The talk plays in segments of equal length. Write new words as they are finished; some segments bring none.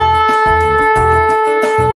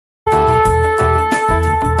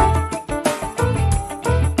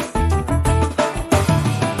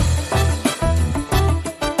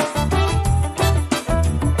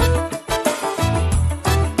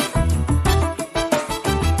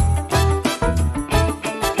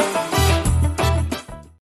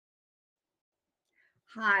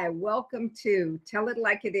Hi, welcome to Tell It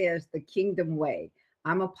Like It Is, the Kingdom Way.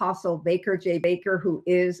 I'm Apostle Baker J. Baker, who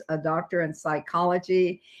is a doctor in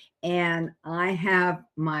psychology. And I have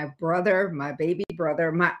my brother, my baby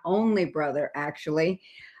brother, my only brother, actually,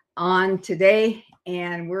 on today.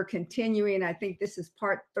 And we're continuing, I think this is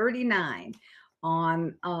part 39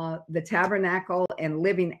 on the tabernacle and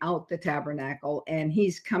living out the tabernacle. And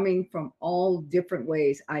he's coming from all different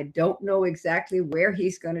ways. I don't know exactly where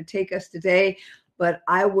he's going to take us today, but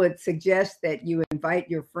I would suggest that you invite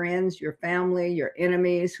your friends, your family, your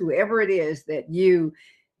enemies, whoever it is that you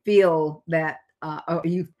feel that or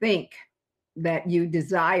you think that you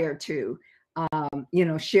desire to,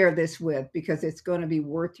 share this with, because it's going to be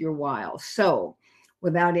worth your while. So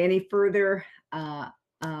without any further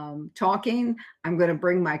talking, I'm going to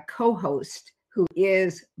bring my co-host, who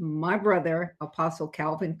is my brother, Apostle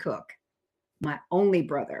Calvin Cook, my only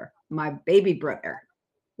brother, my baby brother.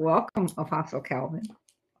 Welcome, Apostle Calvin.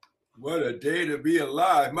 What a day to be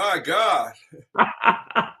alive. My God.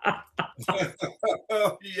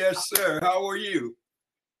 Yes, sir. How are you?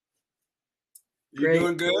 You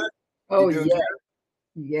doing good? Oh, yes. Good?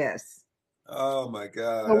 Yes. Oh, my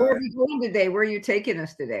God. So where are we going today? Where are you taking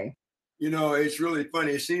us today? You know, it's really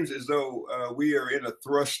funny. It seems as though we are in a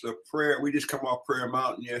thrust of prayer. We just come off Prayer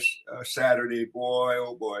Mountain Saturday. Boy,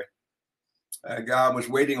 oh boy. God was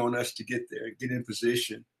waiting on us to get there, get in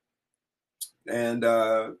position. And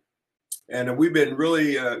we've been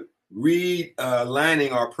really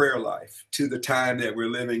realigning our prayer life to the time that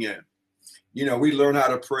we're living in. You know, we learn how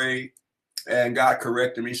to pray, and God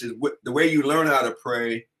corrected me. He says, the way you learn how to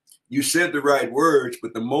pray, you said the right words,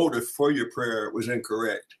 but the motive for your prayer was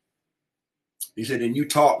incorrect. He said, and you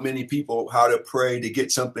taught many people how to pray to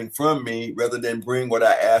get something from me rather than bring what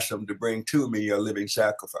I asked them to bring to me, a living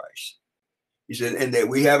sacrifice. He said, and that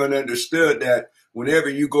we haven't understood that whenever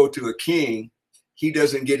you go to a king, he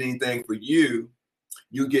doesn't get anything for you.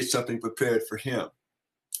 You get something prepared for him.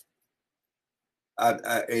 I'm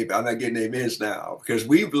not getting amens now, because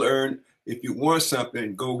we've learned if you want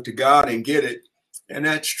something, go to God and get it. And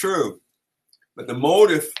that's true. But the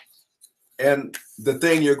motive and the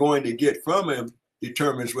thing you're going to get from him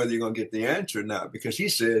determines whether you're going to get the answer or not. Because he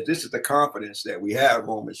says, this is the confidence that we have,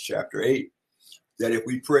 Romans chapter 8, that if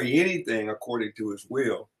we pray anything according to his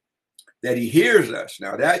will, that he hears us.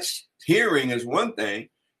 Now, that's hearing is one thing.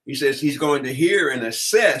 He says he's going to hear and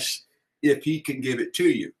assess if he can give it to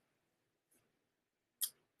you.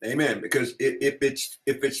 Amen. Because if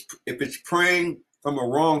it's praying from a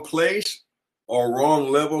wrong place or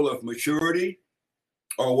wrong level of maturity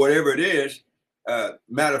or whatever it is,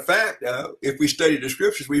 matter of fact, if we study the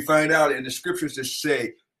scriptures, we find out in the scriptures that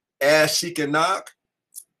say, ask, seek, and knock.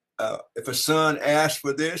 If a son asks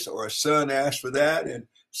for this or a son asks for that, in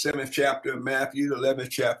 7th chapter of Matthew, 11th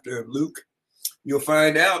chapter of Luke, you'll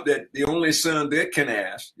find out that the only son that can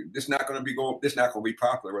ask, this is not going to be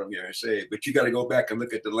popular what I'm going to say, but you got to go back and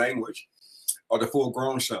look at the language, are the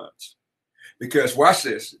full-grown sons. Because watch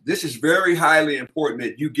this. This is very highly important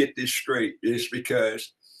that you get this straight. It's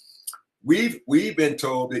because we've been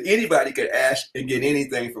told that anybody could ask and get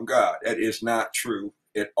anything from God. That is not true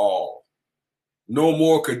at all. No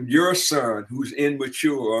more could your son, who's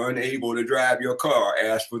immature or unable to drive your car,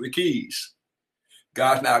 ask for the keys.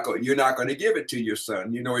 You're not going to give it to your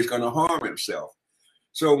son. You know he's going to harm himself.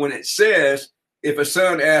 So when it says, if a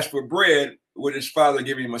son asks for bread, would his father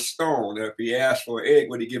give him a stone? Or if he asked for an egg,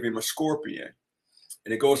 would he give him a scorpion?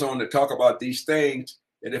 And it goes on to talk about these things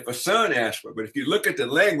that if a son asks for. But if you look at the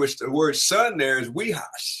language, the word son there is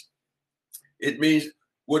wihas. It means,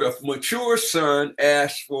 would a mature son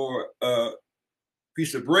ask for a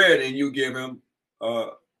piece of bread and you give him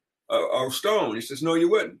a stone? He says, no, you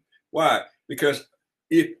wouldn't. Why? Because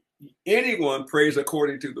if anyone prays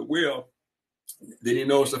according to the will, then he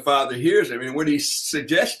knows the Father hears him. And what he's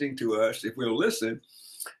suggesting to us, if we'll listen,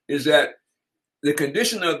 is that the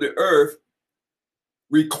condition of the earth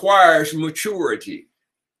requires maturity.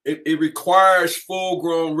 It requires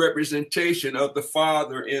full-grown representation of the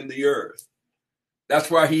Father in the earth. That's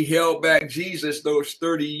why he held back Jesus those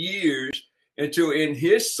 30 years until in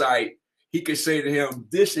his sight, he could say to him,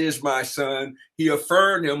 this is my son. He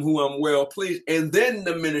affirmed him who I'm well pleased. And then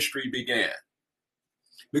the ministry began.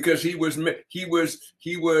 Because he was,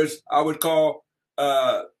 I would call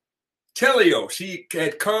teleos. He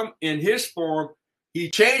had come in his form. He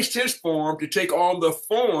changed his form to take on the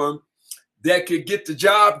form that could get the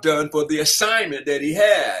job done for the assignment that he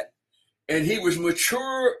had. And he was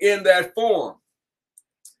mature in that form.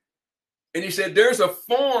 And he said, there's a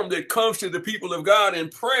form that comes to the people of God in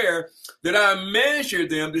prayer that I measure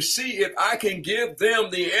them to see if I can give them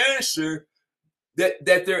the answer that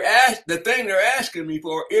the thing they're asking me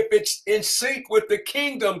for, if it's in sync with the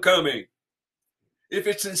kingdom coming, if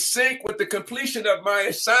it's in sync with the completion of my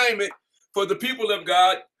assignment for the people of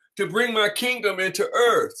God to bring my kingdom into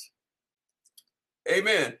earth.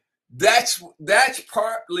 Amen. That's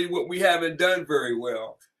partly what we haven't done very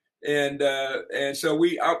well. And so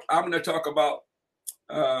I'm going to talk about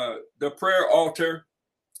the prayer altar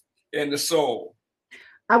and the soul.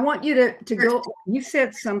 I want you to go. You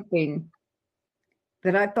said something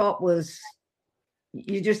that I thought was,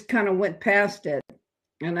 you just kind of went past it,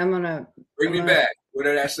 and I'm gonna bring me back. What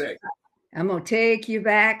did I say? I'm gonna take you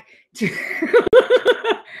back to too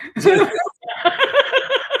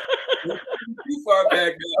far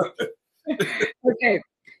back now. Okay,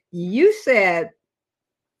 you said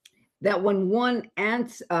that when one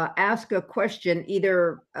ask a question,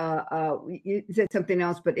 either you said something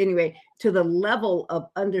else, but anyway, to the level of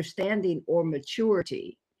understanding or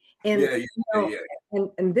maturity. And,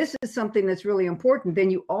 and this is something that's really important.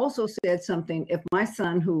 Then you also said something, if my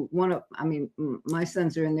son, my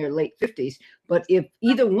sons are in their late 50s, but if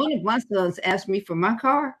either one of my sons asked me for my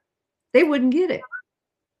car, they wouldn't get it.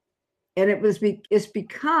 And it's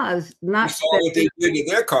because not. You saw what they did to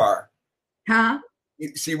their car. Huh?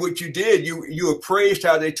 See what you did, you appraised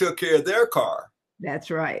how they took care of their car.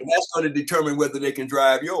 That's right. And that's going to determine whether they can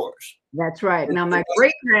drive yours. That's right. Now my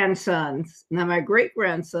great grandsons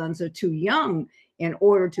are too young in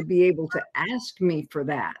order to be able to ask me for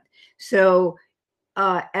that. So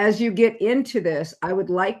as you get into this, I would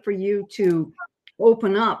like for you to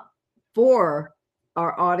open up for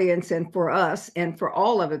our audience and for us and for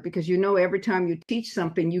all of it, because every time you teach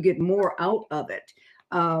something, you get more out of it.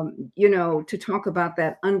 To talk about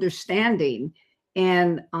that understanding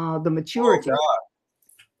and the maturity. Oh,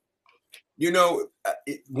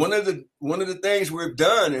 one of the things we've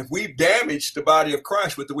done is we've damaged the body of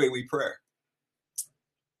Christ with the way we pray,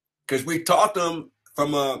 because we taught them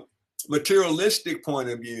from a materialistic point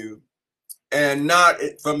of view and not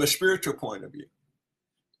from a spiritual point of view.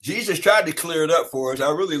 Jesus tried to clear it up for us. I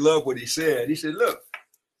really love what he said. He said, look,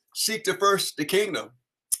 seek first the kingdom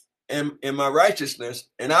and my righteousness,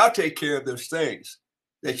 and I'll take care of those things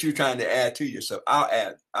that you're trying to add to yourself.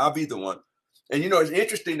 I'll be the one. And it's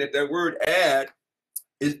interesting that word add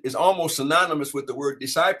is almost synonymous with the word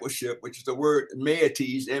discipleship, which is the word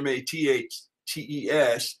mathetes,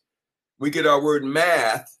 M-A-T-H-T-E-S. We get our word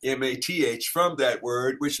math, M-A-T-H, from that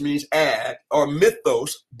word, which means add, or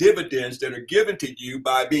mythos, dividends that are given to you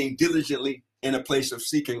by being diligently in a place of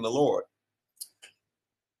seeking the Lord.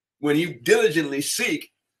 When you diligently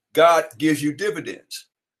seek, God gives you dividends.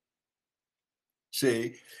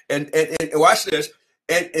 See, and watch this.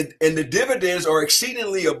 And the dividends are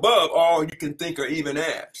exceedingly above all you can think or even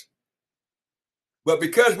ask. But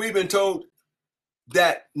because we've been told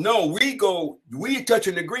that, no, we touch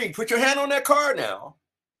and agree. Put your hand on that car now.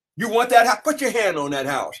 You want that house? Put your hand on that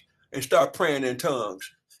house and start praying in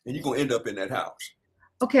tongues, and you're going to end up in that house.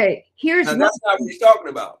 Okay, that's not what he's talking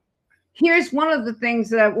about. Here's one of the things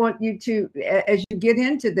that I want you to, as you get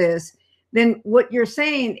into this, then what you're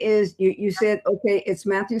saying is you said, okay, it's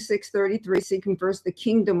Matthew 6:33, seeking first the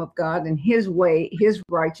kingdom of God and his way, his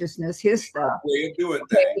righteousness, his stuff. Way of doing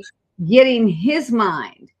things. Getting his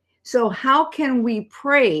mind. So how can we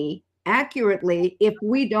pray accurately if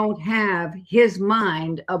we don't have his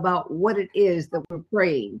mind about what it is that we're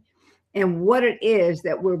praying and what it is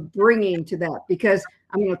that we're bringing to that? Because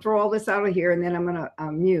I'm going to throw all this out of here and then I'm going to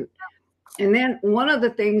mute. And then one of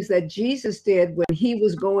the things that Jesus did when he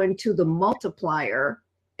was going to the multiplier,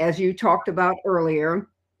 as you talked about earlier,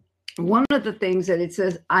 one of the things that it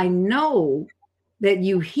says, I know that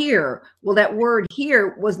you hear. Well, that word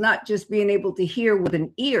hear was not just being able to hear with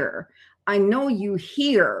an ear. I know you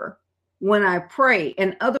hear when I pray.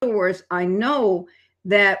 In other words, I know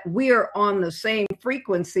that we are on the same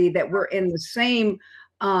frequency, that we're in the same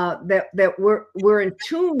that we're in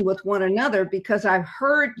tune with one another, because I've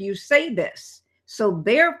heard you say this. So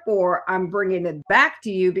therefore, I'm bringing it back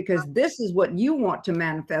to you because this is what you want to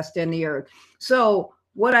manifest in the earth. So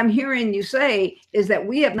what I'm hearing you say is that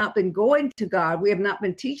we have not been going to God. We have not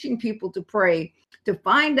been teaching people to pray, to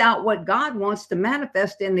find out what God wants to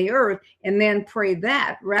manifest in the earth, and then pray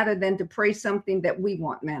that rather than to pray something that we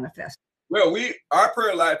want manifest. Well, our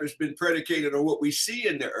prayer life has been predicated on what we see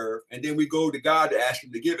in the earth, and then we go to God to ask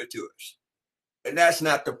him to give it to us. And that's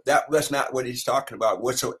not what he's talking about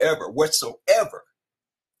whatsoever.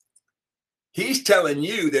 He's telling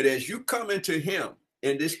you that as you come into him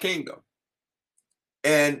in this kingdom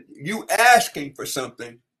and you asking for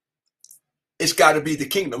something, it's got to be the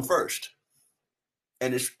kingdom first.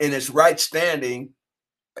 And it's right standing.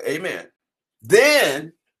 Amen.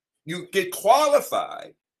 Then You get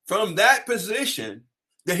qualified from that position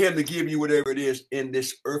to him to give you whatever it is in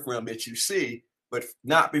this earth realm that you see, but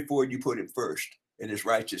not before you put it first in his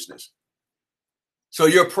righteousness. So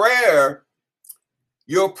your prayer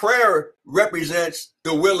represents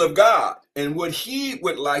the will of God and what he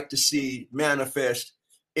would like to see manifest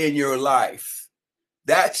in your life.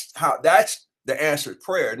 That's the answered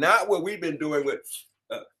prayer, not what we've been doing with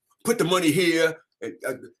put the money here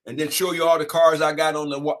and then show you all the cars I got on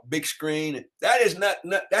the big screen. That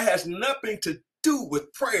has nothing to do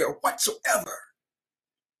with prayer whatsoever.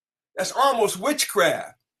 That's almost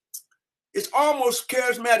witchcraft. It's almost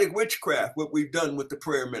charismatic witchcraft, what we've done with the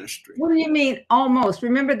prayer ministry. What do you mean almost?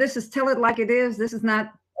 Remember, this is Tell It Like It Is. This is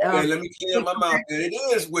not. Okay, let me clear my mouth. It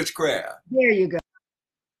is witchcraft. There you go.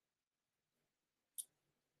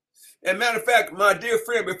 And matter of fact, my dear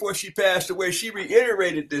friend, before she passed away, she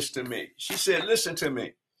reiterated this to me. She said, listen to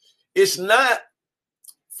me.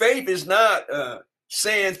 Faith is not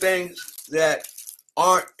saying things that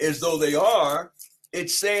aren't as though they are.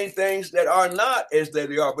 It's saying things that are not as though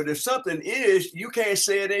they are. But if something is, you can't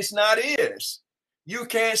say it's not is. You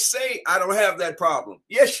can't say, I don't have that problem.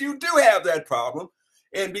 Yes, you do have that problem.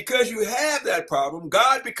 And because you have that problem,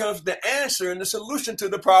 God becomes the answer and the solution to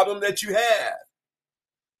the problem that you have.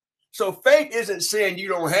 So faith isn't saying you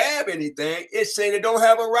don't have anything. It's saying it don't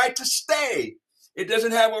have a right to stay. It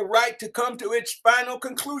doesn't have a right to come to its final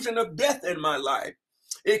conclusion of death in my life.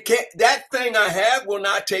 It can't. That thing I have will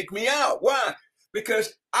not take me out. Why?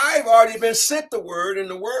 Because I've already been sent the word, and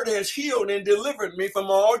the word has healed and delivered me from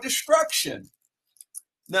all destruction.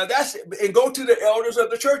 Now and go to the elders of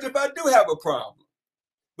the church if I do have a problem.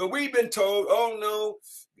 But we've been told, oh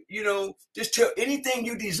no, just tell anything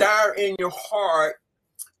you desire in your heart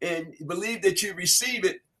and believe that you receive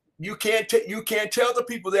it. You can't tell the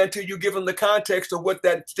people that until you give them the context of what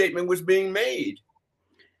that statement was being made.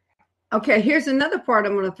 Okay, here's another part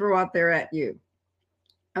I'm going to throw out there at you.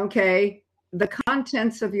 Okay, the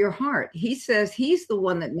contents of your heart. He says he's the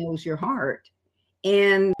one that knows your heart.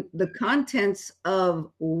 And the contents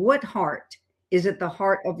of what heart? Is it the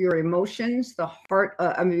heart of your emotions? The heart,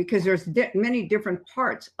 because there's many different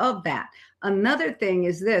parts of that. Another thing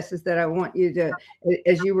is that I want you to,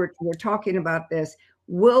 as you were talking about this,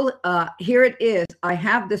 here it is. I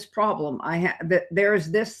have this problem.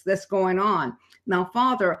 There's this that's going on. Now,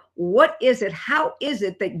 Father, what is it? How is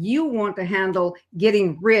it that you want to handle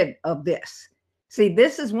getting rid of this? See,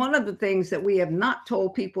 this is one of the things that we have not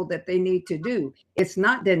told people that they need to do. It's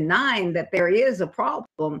not denying that there is a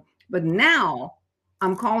problem, but now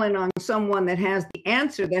I'm calling on someone that has the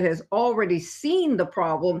answer, that has already seen the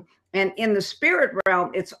problem. And in the spirit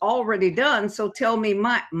realm, it's already done. So tell me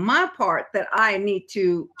my part that I need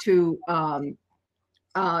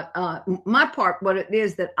my part, what it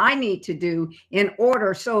is that I need to do in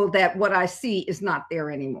order so that what I see is not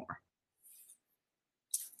there anymore.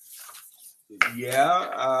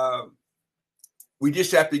 Yeah. We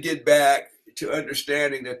just have to get back to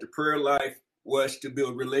understanding that the prayer life was to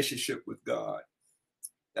build relationship with God.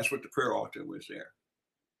 That's what the prayer altar was there.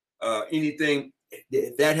 Anything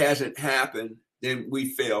that hasn't happened, then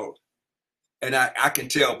we failed. And I can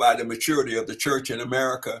tell by the maturity of the church in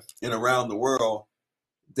America and around the world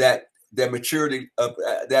that the maturity of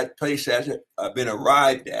that place hasn't been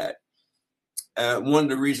arrived at. One of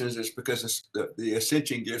the reasons is because the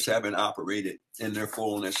ascension gifts haven't operated in their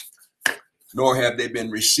fullness, nor have they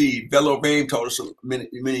been received. Bell O'Bain told us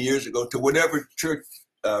many years ago, to whatever church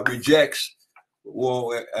rejects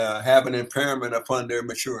will have an impairment upon their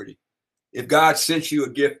maturity. If God sent you a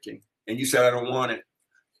gifting and you said, I don't want it,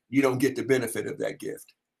 you don't get the benefit of that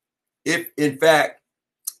gift. If, in fact,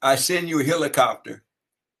 I send you a helicopter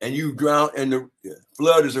and you drown and the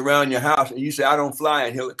flood is around your house and you say, I don't fly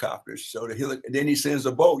in helicopters. So then he sends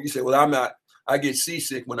a boat. You say, well, I get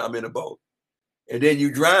seasick when I'm in a boat. And then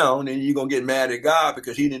you drown and you're going to get mad at God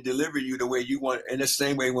because he didn't deliver you the way you want. And the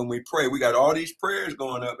same way when we pray, we got all these prayers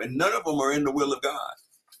going up and none of them are in the will of God.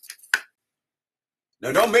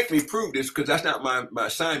 Now, don't make me prove this because that's not my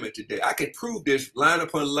assignment today. I can prove this line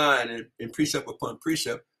upon line and precept upon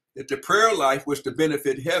precept that the prayer life was to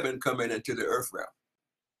benefit heaven coming into the earth realm.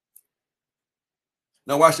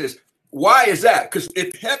 Now, watch this. Why is that? Because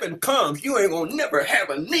if heaven comes, you ain't going to never have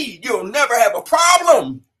a need. You'll never have a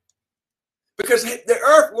problem. Because the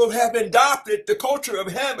earth will have adopted the culture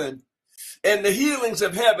of heaven and the healings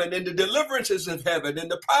of heaven and the deliverances of heaven and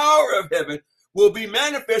the power of heaven will be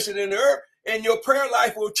manifested in the earth. And your prayer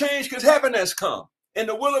life will change because heaven has come and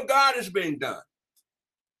the will of God is being done.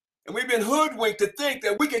 And we've been hoodwinked to think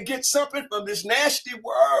that we could get something from this nasty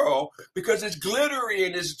world because it's glittery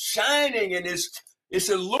and it's shining and it's It's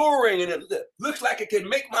alluring, and it looks like it can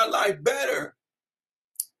make my life better.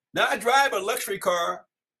 Now, I drive a luxury car,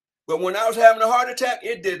 but when I was having a heart attack,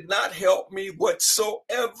 it did not help me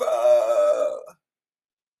whatsoever.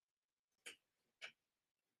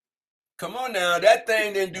 Come on now, that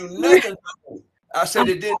thing didn't do nothing for me. I said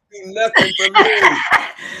it didn't do nothing for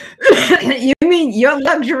me. You mean your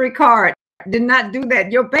luxury car did not do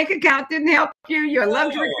that? Your bank account didn't help you? Your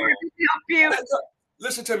luxury car didn't help you?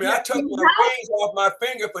 Listen to me. I took my rings off my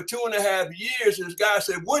finger for 2.5 years, and this guy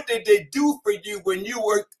said, what did they do for you when you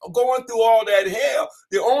were going through all that hell?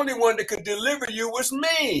 The only one that could deliver you was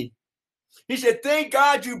me. He said, thank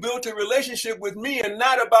God you built a relationship with me and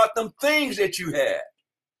not about them things that you had.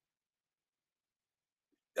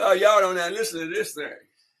 Oh, y'all don't listen to this thing.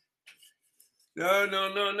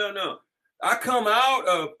 No. I come out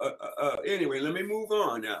of, anyway, let me move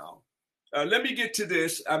on now. Let me get to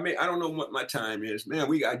this. I don't know what my time is. Man,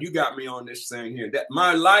 you got me on this thing here. That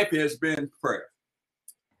my life has been prayer.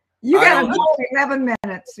 You got a whole 11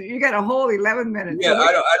 minutes. You got a whole 11 minutes. Yeah,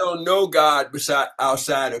 I don't know God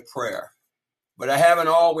outside of prayer. But I haven't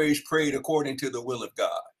always prayed according to the will of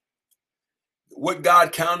God. What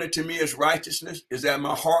God counted to me as righteousness is that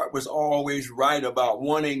my heart was always right about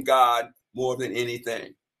wanting God more than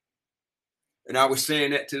anything. And I was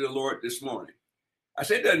saying that to the Lord this morning. I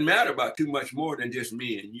said, it doesn't matter about too much more than just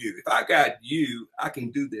me and you. If I got you, I can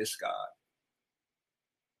do this, God.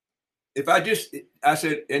 I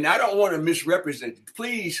said, and I don't want to misrepresent you.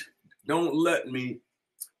 Please don't let me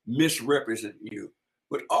misrepresent you.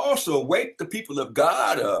 But also wake the people of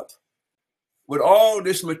God up with all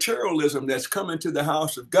this materialism that's coming to the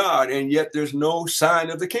house of God, and yet there's no sign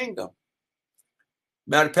of the kingdom.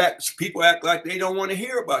 Matter of fact, people act like they don't want to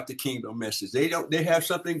hear about the kingdom message. They have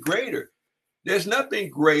something greater. There's nothing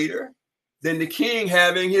greater than the king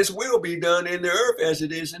having his will be done in the earth as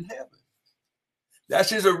it is in heaven.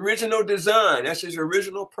 That's his original design. That's his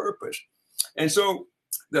original purpose. And so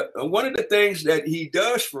one of the things that he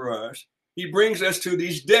does for us, he brings us to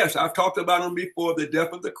these deaths. I've talked about them before, the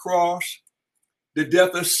death of the cross, the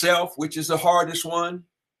death of self, which is the hardest one.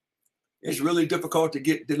 It's really difficult to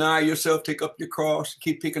deny yourself, take up your cross,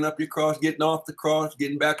 keep picking up your cross, getting off the cross,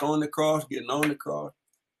 getting back on the cross, getting on the cross.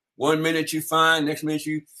 1 minute you fine, next minute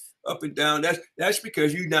you up and down. That's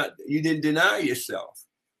because you didn't deny yourself.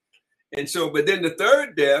 And so, but then the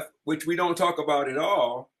third death, which we don't talk about at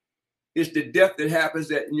all, is the death that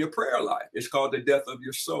happens in your prayer life. It's called the death of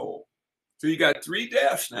your soul. So you got 3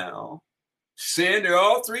 deaths now. Sin, they're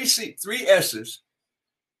all three S's.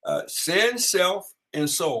 Sin, self, and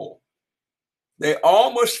soul. They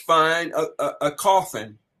all must find a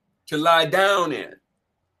coffin to lie down in.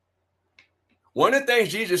 One of the things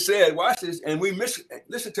Jesus said, watch this, and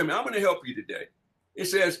listen to me, I'm going to help you today. It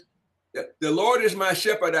says, the Lord is my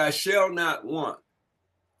shepherd, I shall not want.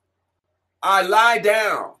 I lie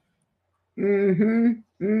down.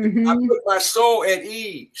 I put my soul at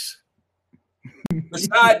ease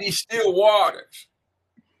beside these still waters.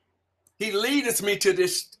 He leadeth me to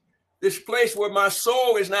this place where my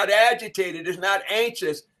soul is not agitated, it's not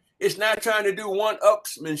anxious, it's not trying to do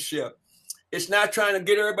one-upsmanship. It's not trying to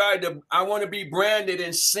get everybody I want to be branded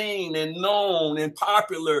and seen and known and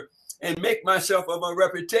popular and make myself of a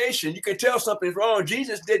reputation. You can tell something's wrong.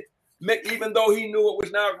 Jesus even though he knew it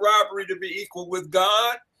was not robbery to be equal with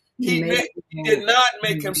God, he did not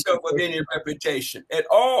make himself of any reputation at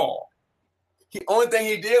all. The only thing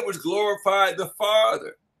he did was glorify the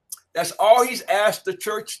Father. That's all he's asked the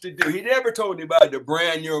church to do. He never told anybody to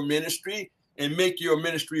brand your ministry and make your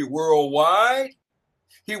ministry worldwide.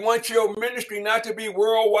 He wants your ministry not to be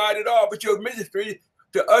worldwide at all, but your ministry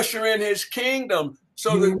to usher in his kingdom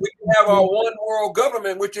so that we can have our one world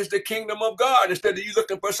government, which is the kingdom of God, instead of you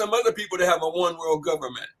looking for some other people to have a one world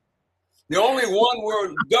government. The only one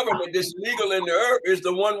world government that's legal in the earth is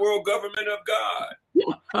the one world government of God.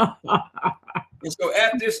 And so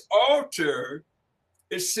at this altar,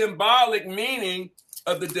 it's symbolic meaning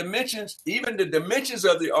of the dimensions, even the dimensions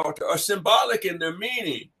of the altar are symbolic in their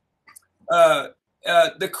meaning.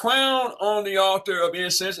 The crown on the altar of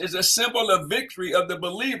incense is a symbol of victory of the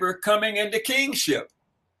believer coming into kingship.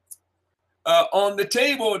 On the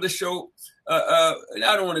table of the show, I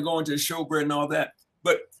don't want to go into the showbread and all that,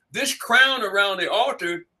 but this crown around the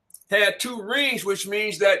altar had 2 rings, which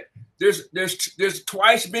means that there's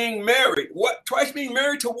twice being married. What? Twice being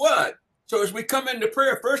married to what? So as we come into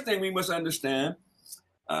prayer, first thing we must understand,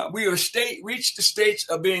 we have reached the stage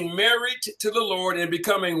of being married to the Lord and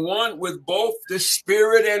becoming one with both the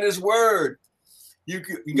Spirit and his word. You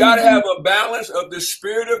got to have a balance of the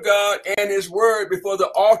Spirit of God and his word before the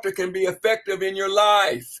altar can be effective in your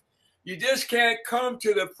life. You just can't come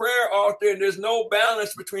to the prayer altar and there's no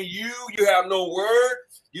balance between you. You have no word.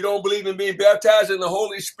 You don't believe in being baptized in the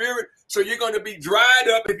Holy Spirit. So you're going to be dried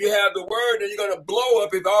up if you have the word, and you're going to blow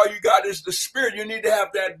up if all you got is the Spirit. You need to have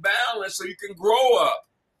that balance so you can grow up.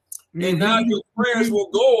 And now your prayers will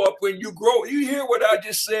go up when you grow. You hear what I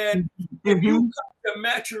just said? If you come to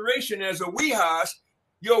maturation as a weehas,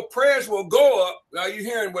 your prayers will go up. Are you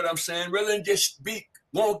hearing what I'm saying? Rather than just speak,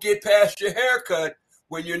 won't get past your haircut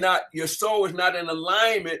when you're not, your soul is not in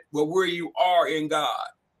alignment with where you are in God.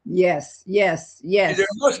 Yes, yes, yes. And there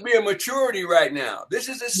must be a maturity right now. This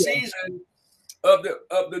is a season of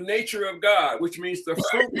the nature of God, which means the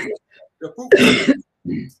fruit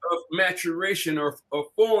of maturation or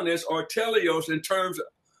fullness or teleos in terms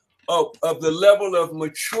of the level of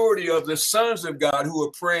maturity of the sons of God who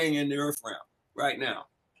are praying in the earth realm right now.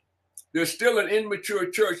 There's still an immature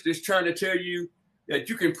church that's trying to tell you that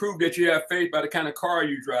you can prove that you have faith by the kind of car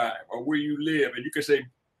you drive or where you live. And you can say,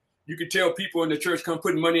 you can tell people in the church, come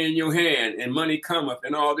put money in your hand and money cometh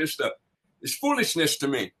and all this stuff. It's foolishness to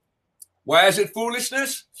me. Why is it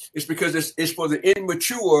foolishness? It's because it's for the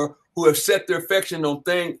immature who have set their affection on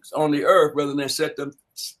things on the earth rather than set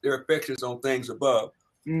their affections on things above.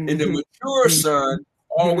 And the mature son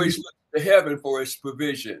always looks to heaven for his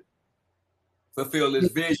provision, fulfill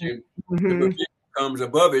his vision. The provision comes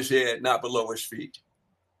above his head, not below his feet.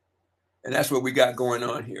 And that's what we got going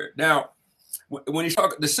on here. Now, when he's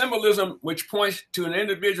talking, the symbolism which points to an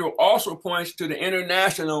individual also points to the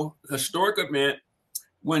international historic event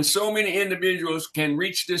when so many individuals can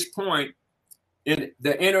reach this point. In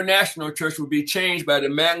the international church will be changed by the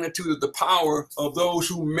magnitude of the power of those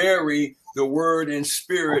who marry the word and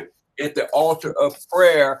spirit at the altar of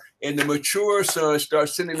prayer, and the mature son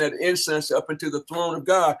starts sending that incense up into the throne of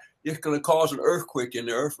God. It's going to cause an earthquake in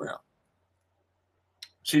the earth realm.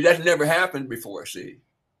 See, that's never happened before. See,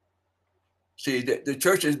 the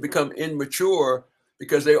church has become immature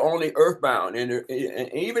because they're only earthbound, and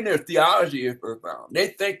even their theology is earthbound. They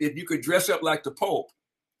think that you could dress up like the Pope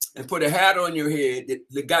and put a hat on your head,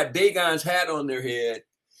 they got Dagon's hat on their head,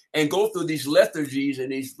 and go through these lethargies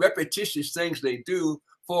and these repetitious things they do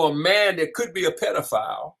for a man that could be a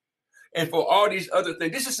pedophile and for all these other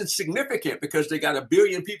things. This isn't significant because they got 1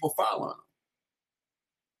 billion people following them.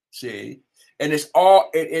 See? And it's all,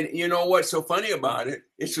 and you know what's so funny about it?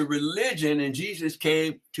 It's a religion, and Jesus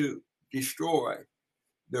came to destroy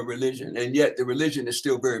the religion. And yet the religion is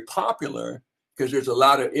still very popular because there's a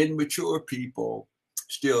lot of immature people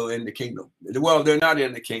still in the kingdom. Well, they're not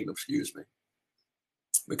in the kingdom, excuse me,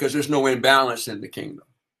 because there's no imbalance in the kingdom.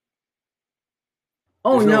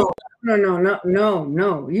 Oh, no.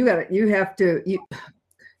 You have to,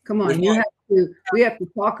 come on, we have to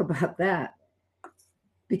talk about that,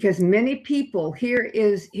 because many people,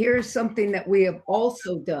 here's something that we have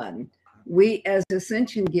also done. We, as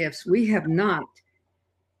Ascension Gifts, we have not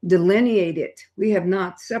delineated. We have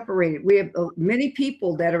not separated. We have many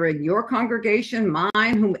people that are in your congregation,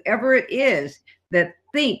 mine, whomever it is, that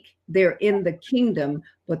think they're in the kingdom,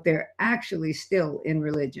 but they're actually still in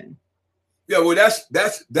religion. Yeah, well,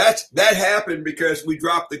 that happened because we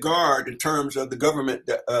dropped the guard in terms of the government,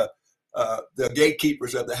 the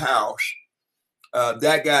gatekeepers of the house.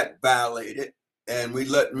 That got violated, and we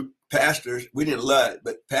let pastors. We didn't let it,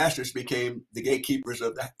 but pastors became the gatekeepers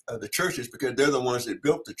of the churches because they're the ones that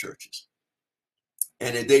built the churches,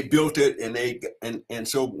 and they built it, and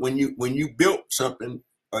so when you built something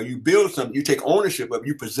or you build something, you take ownership of it,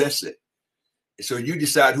 you possess it. So you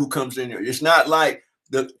decide who comes in there. It's not like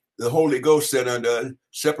the Holy Ghost said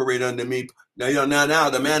separate unto me. Now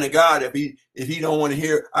the man of God, if he don't want to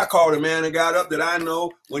hear, I called a man of God up that I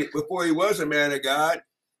know before he was a man of God,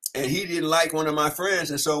 and he didn't like one of my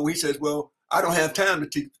friends, and so he says, well, I don't have time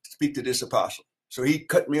to speak to this apostle. So he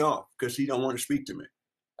cut me off because he don't want to speak to me.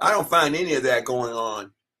 I don't find any of that going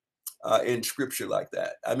on in scripture like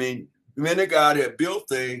that. I mean, men of God have built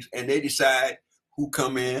things, and they decide who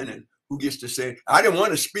come in and who gets to say. I didn't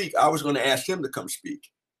want to speak. I was going to ask him to come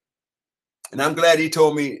speak. And I'm glad he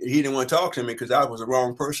told me he didn't want to talk to me because I was the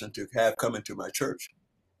wrong person to have come into my church.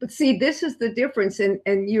 But see, this is the difference.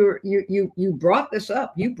 And you brought this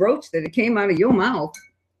up. You broached it. It came out of your mouth,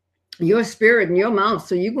 your spirit in your mouth.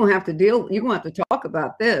 So you're going to have to you're going to have to talk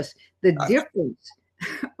about this. The difference.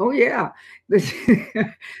 Oh, yeah.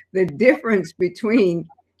 The difference between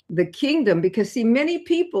the kingdom, because see, many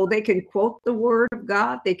people, they can quote the word of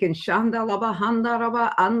God. They can shandalaba,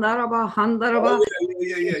 handaraba, andaraba, handaraba.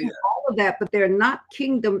 Yeah. All of that, but they're not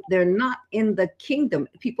kingdom. They're not in the kingdom.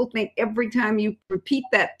 People think every time you repeat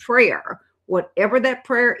that prayer, whatever that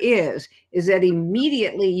prayer is that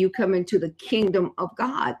immediately you come into the kingdom of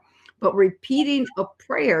God. but repeating a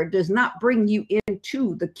prayer does not bring you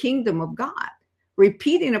into the kingdom of God.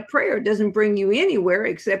 Repeating a prayer doesn't bring you anywhere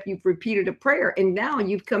except you've repeated a prayer, and now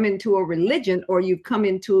you've come into a religion, or you've come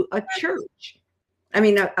into a church. I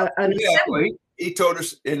mean, an assembly. He told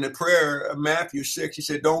us in the prayer of Matthew 6, he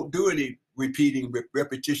said, don't do any repeating,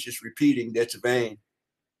 repetitious repeating that's vain.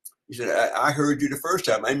 He said, I heard you the first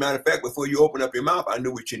time. As a matter of fact, before you open up your mouth, I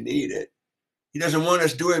knew what you needed. He doesn't want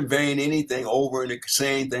us doing vain anything over and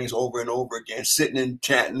saying things over and over again, sitting and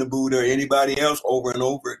chanting the Buddha or anybody else over and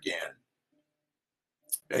over again.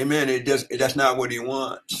 Amen. That's not what he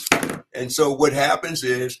wants. And so what happens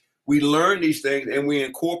is we learn these things and we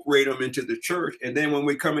incorporate them into the church. And then when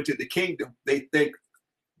we come into the kingdom, they think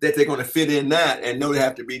that they're going to fit in that and know they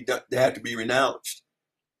have to be renounced,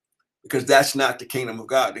 because that's not the kingdom of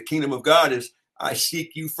God. The kingdom of God is, I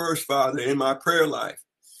seek you first, Father, in my prayer life.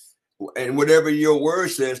 And whatever your word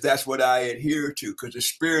says, that's what I adhere to, because the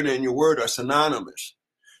spirit and your word are synonymous.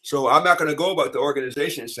 So I'm not going to go by what the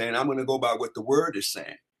organization is saying. I'm going to go by what the word is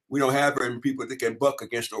saying. We don't have very many people that can buck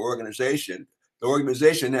against the organization. The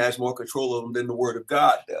organization has more control of them than the word of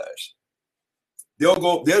God does. They'll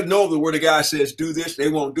know the word of God says do this. They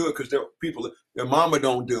won't do it because their mama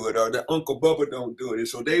don't do it, or their Uncle Bubba don't do it, and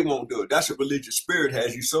so they won't do it. That's a religious spirit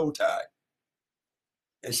has you so tied.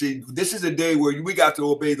 And see, this is a day where we got to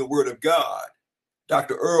obey the word of God.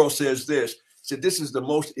 Dr. Earl says this. He said, this is the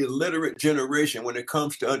most illiterate generation when it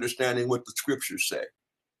comes to understanding what the scriptures say.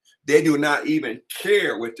 They do not even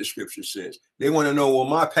care what the scripture says. They want to know, well,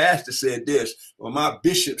 my pastor said this, or my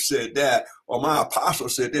bishop said that, or my apostle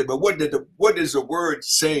said this. But what is the word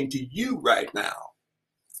saying to you right now?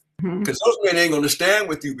 Because those men ain't going to stand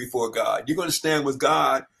with you before God. You're going to stand with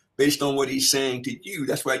God based on what he's saying to you.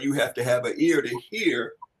 That's why you have to have an ear to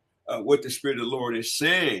hear what the Spirit of the Lord is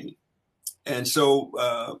saying. And so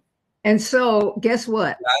guess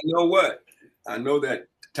what? I know that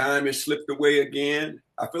time has slipped away again.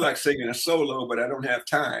 I feel like singing a solo, but I don't have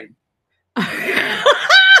time.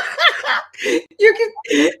 You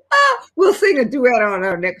can. We'll sing a duet on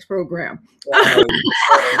our next program.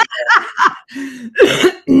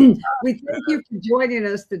 We thank you for joining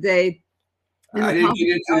us today. I didn't get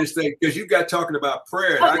into this thing because you got talking about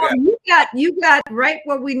prayer. You got right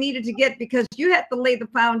where we needed to get, because you had to lay the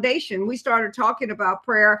foundation. We started talking about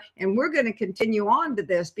prayer, and we're going to continue on to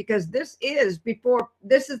this, because this is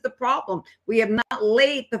the problem. We have not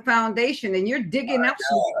laid the foundation, and you're digging up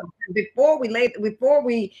some before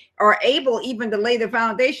we are able even to lay the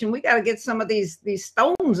foundation. We got to get some of these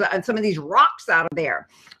stones and some of these rocks out of there.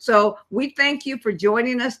 So we thank you for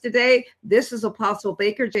joining us today. This is Apostle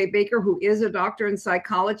Baker J. Baker, who is a doctor in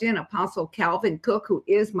psychology, and Apostle Calvin Cook, who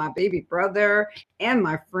is my baby brother and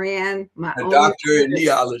my friend, a doctor in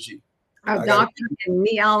neology. A doctor in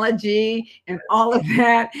neology and all of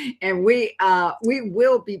that. And we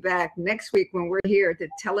will be back next week when we're here to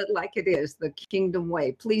tell it like it is, the kingdom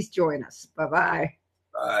way. Please join us. Bye-bye.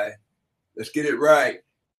 Bye. Let's get it right.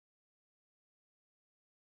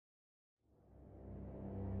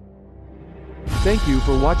 Thank you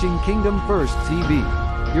for watching Kingdom First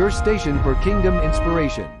TV, your station for kingdom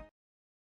inspiration.